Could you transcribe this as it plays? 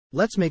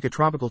Let's make a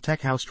tropical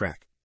tech house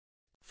track.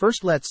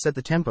 First let's set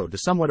the tempo to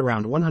somewhat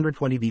around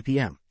 120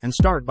 BPM, and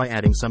start by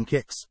adding some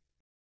kicks.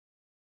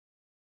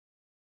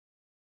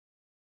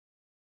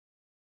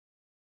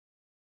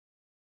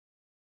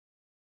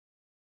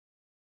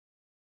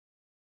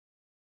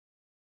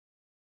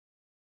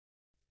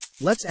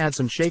 Let's add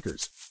some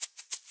shakers.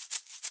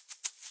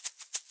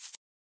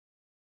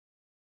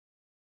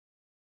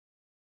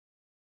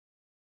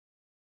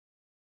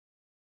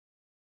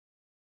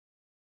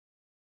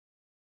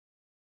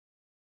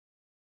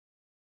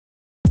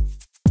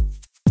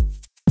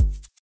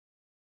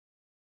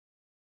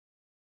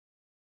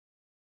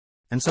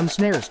 And some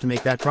snares to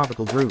make that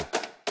tropical groove.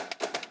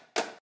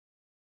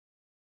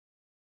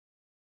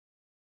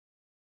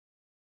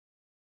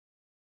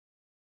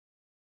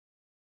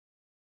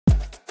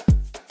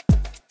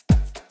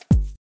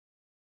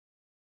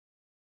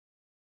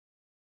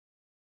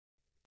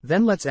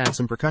 Then let's add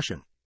some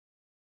percussion.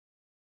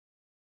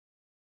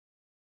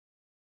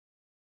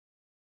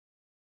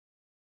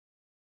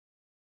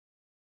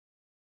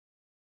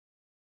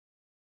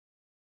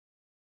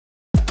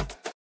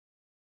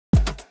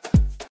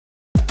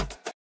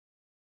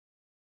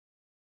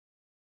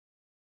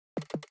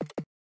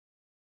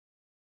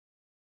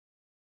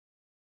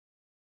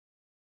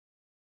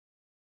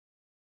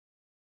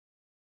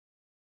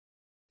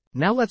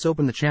 Now let's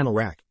open the channel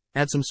rack,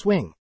 add some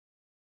swing,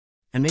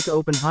 and make an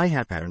open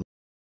hi-hat pattern.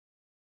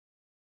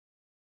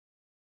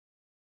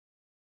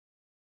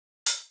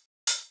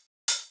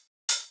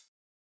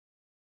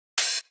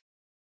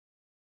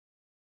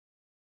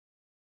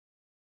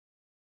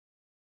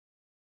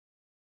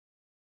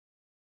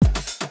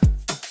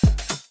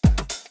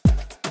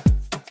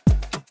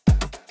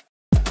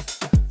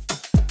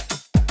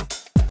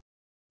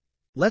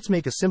 Let's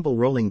make a simple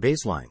rolling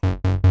bass line.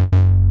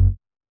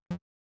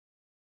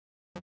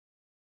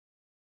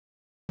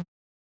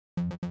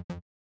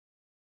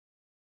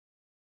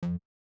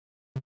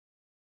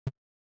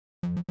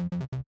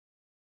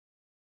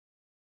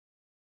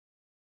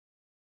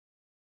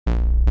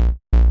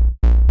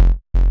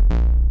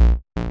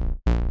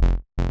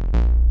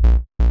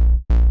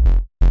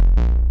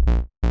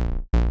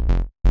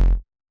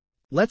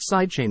 Let's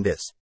sidechain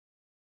this.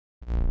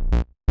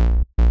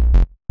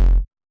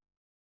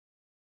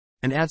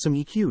 And add some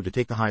EQ to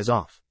take the highs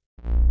off.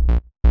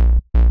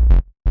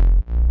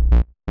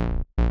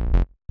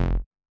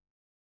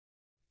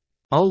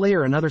 I'll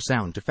layer another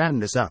sound to fatten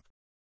this up.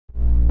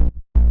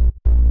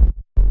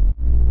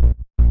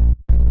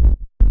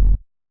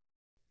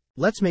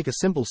 Let's make a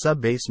simple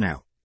sub-bass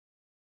now.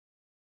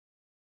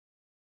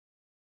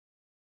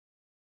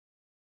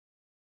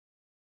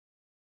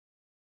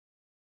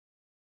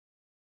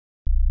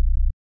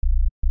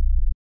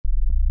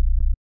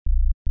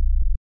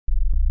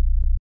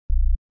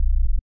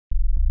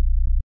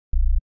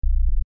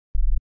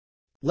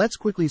 Let's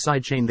quickly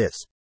sidechain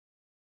this.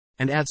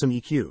 And add some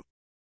EQ.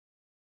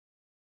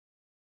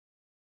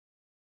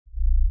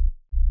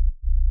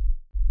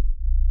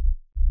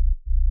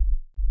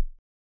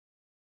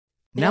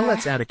 Now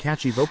let's add a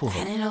catchy vocal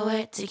hook.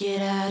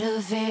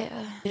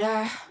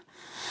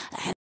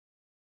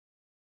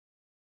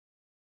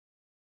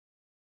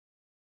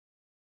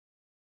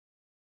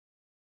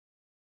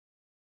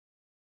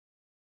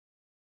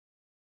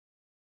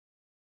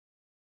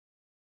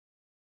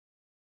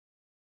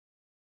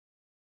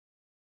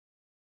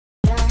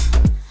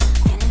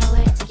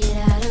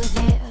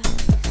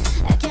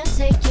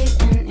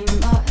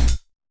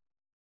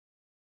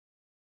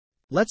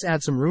 Let's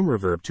add some room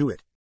reverb to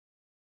it.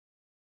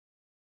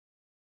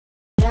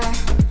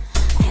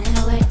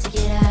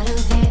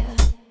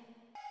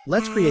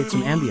 Let's create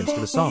some ambience to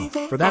the song.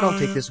 For that I'll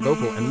take this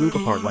vocal and loop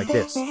apart like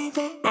this.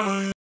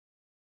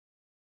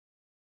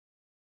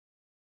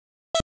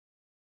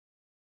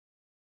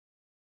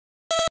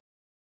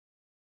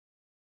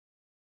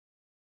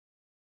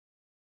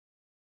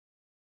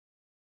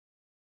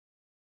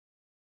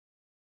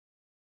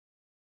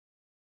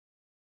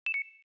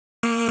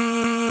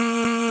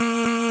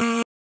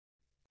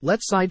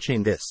 Let's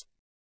sidechain this.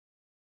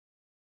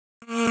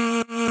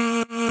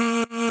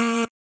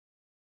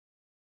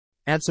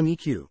 Add some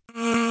EQ.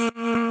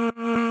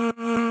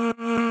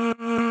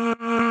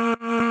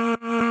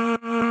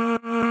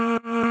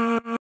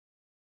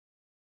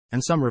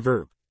 And some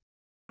reverb.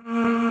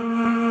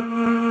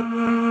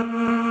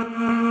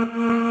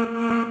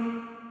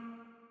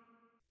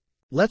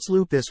 Let's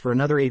loop this for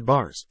another 8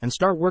 bars, and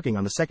start working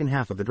on the second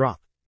half of the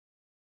drop.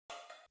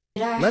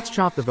 Let's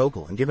chop the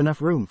vocal and give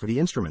enough room for the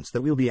instruments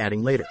that we'll be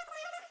adding later.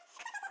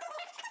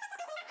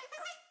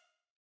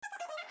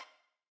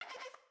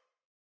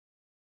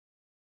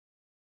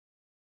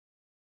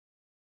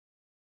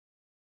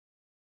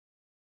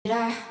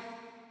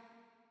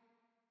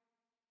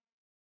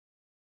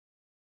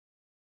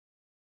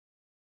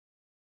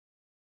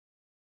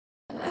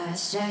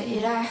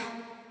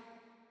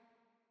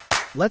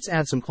 Let's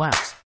add some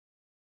claps.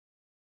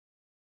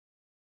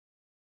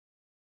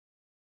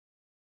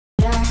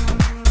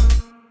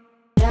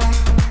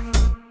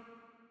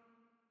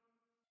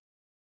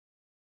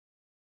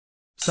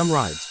 Some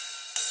rides.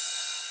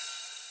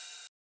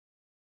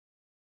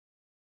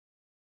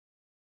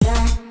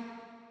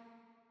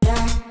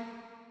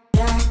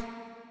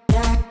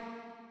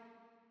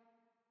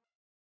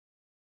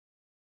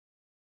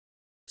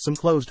 some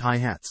closed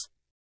hi-hats,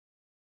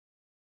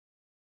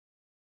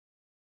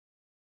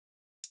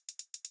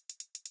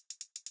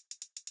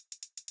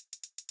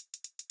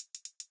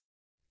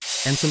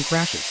 and some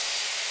crashes.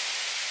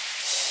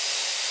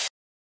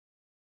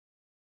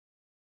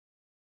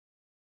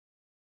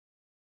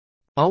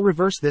 I'll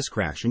reverse this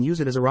crash and use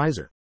it as a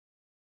riser.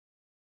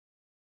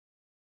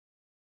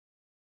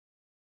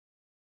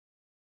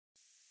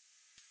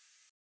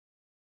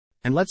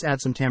 And let's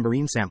add some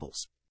tambourine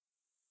samples.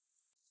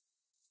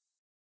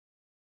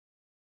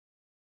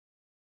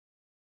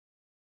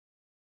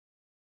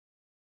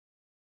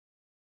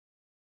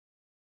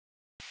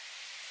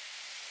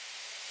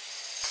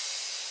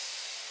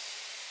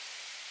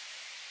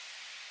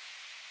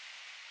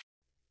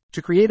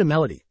 To create a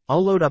melody,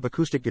 I'll load up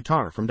acoustic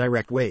guitar from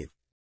Direct Wave.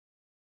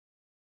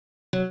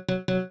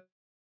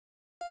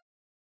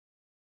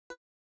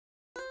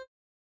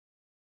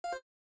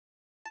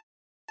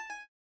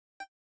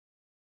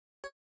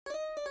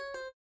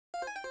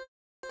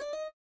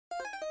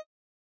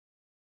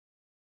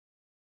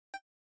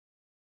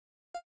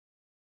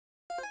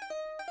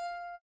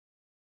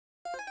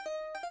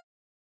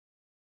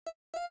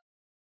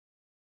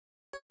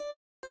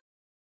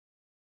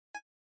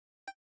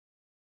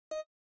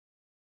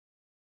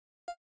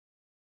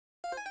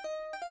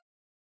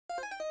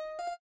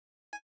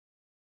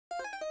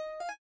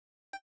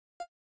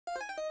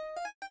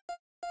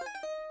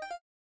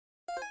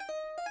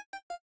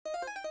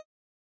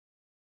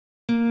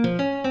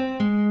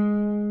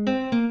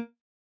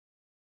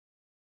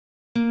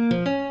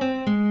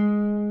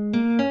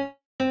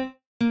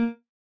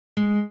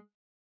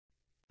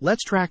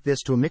 Let's track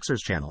this to a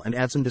mixer's channel and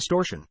add some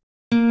distortion,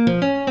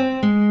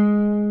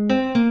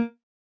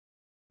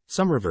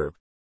 some reverb,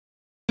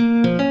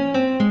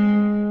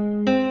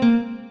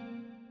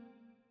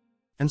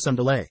 and some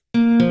delay.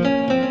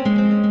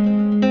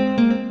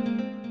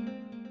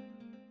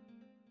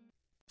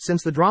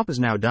 Since the drop is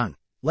now done,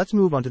 let's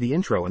move on to the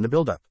intro and the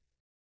build-up.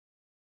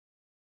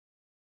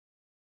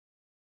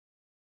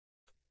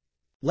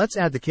 Let's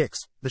add the kicks,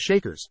 the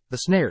shakers, the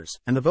snares,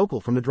 and the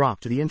vocal from the drop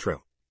to the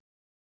intro.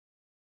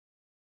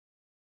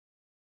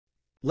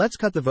 Let's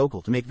cut the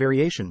vocal to make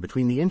variation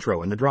between the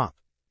intro and the drop.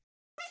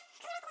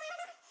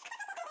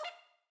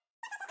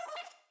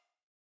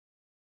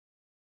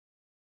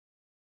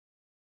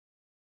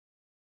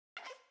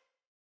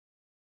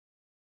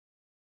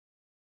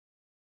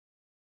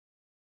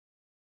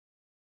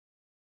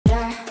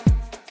 I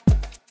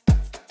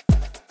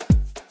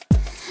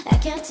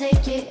can't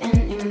take it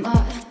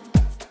anymore.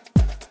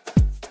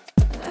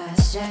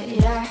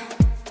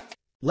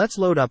 Let's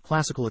load up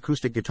classical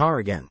acoustic guitar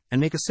again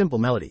and make a simple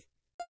melody.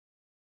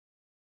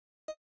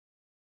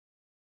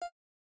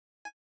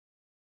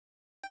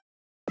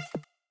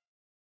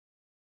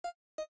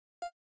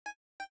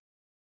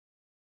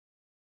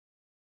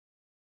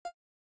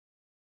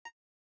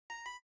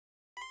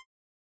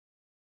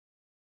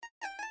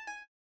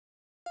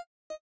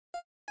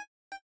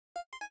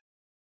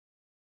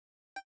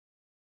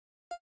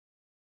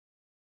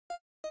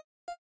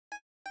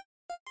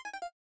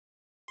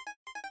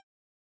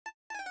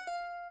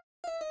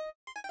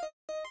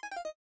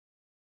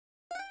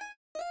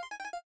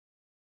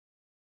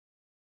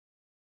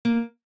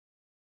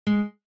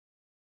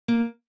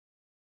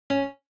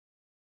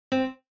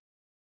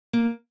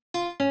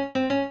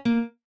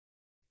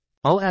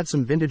 I'll add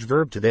some vintage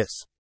verb to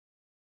this.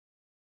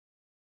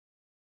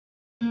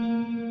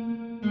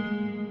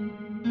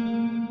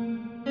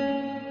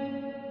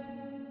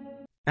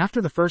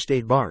 After the first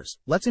 8 bars,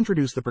 let's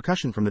introduce the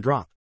percussion from the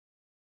drop.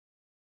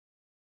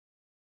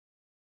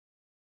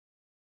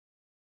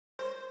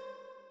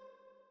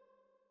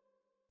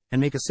 And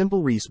make a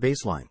simple Reese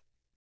bass line.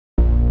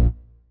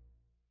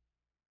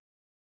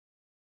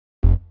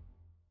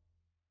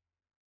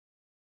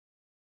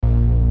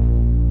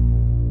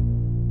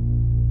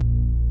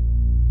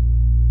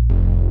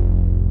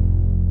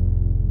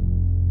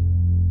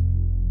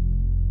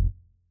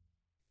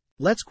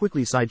 Let's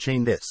quickly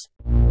sidechain this.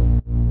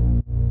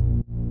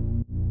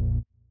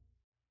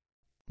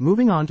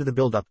 Moving on to the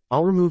build-up,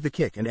 I'll remove the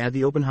kick and add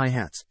the open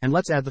hi-hats, and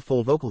let's add the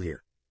full vocal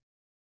here.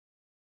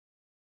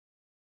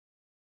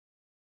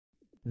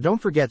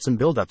 Don't forget some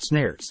build-up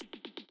snares.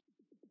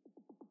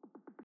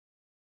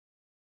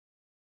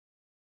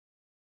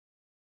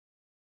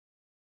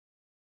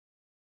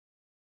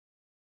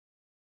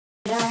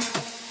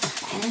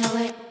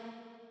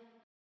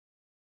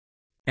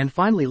 And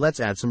finally, let's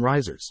add some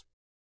risers.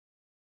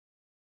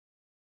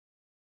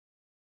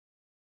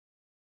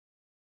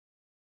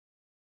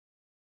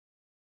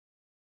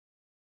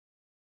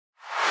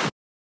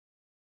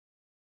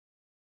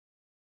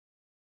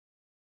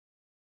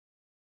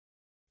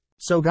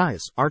 So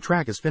guys, our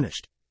track is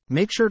finished.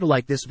 Make sure to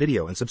like this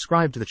video and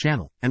subscribe to the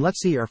channel, and let's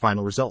see our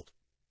final result.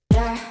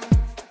 I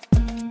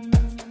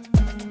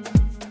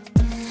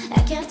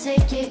can't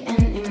take it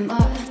anymore.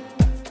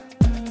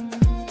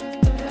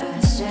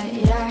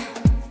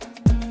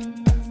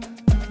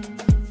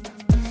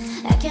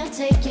 I can't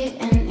take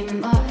it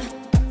anymore.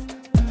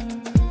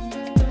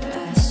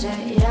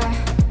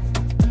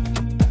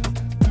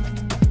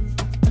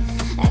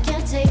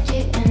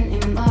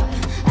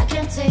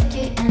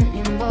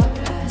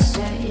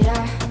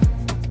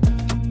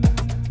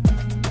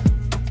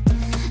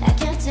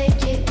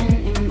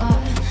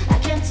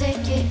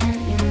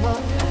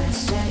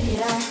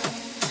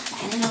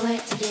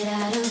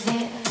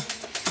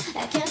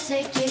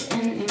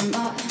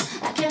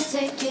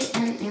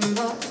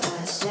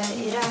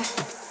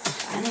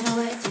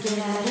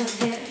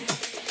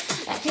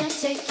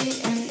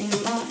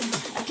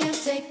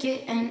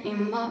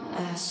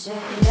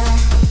 said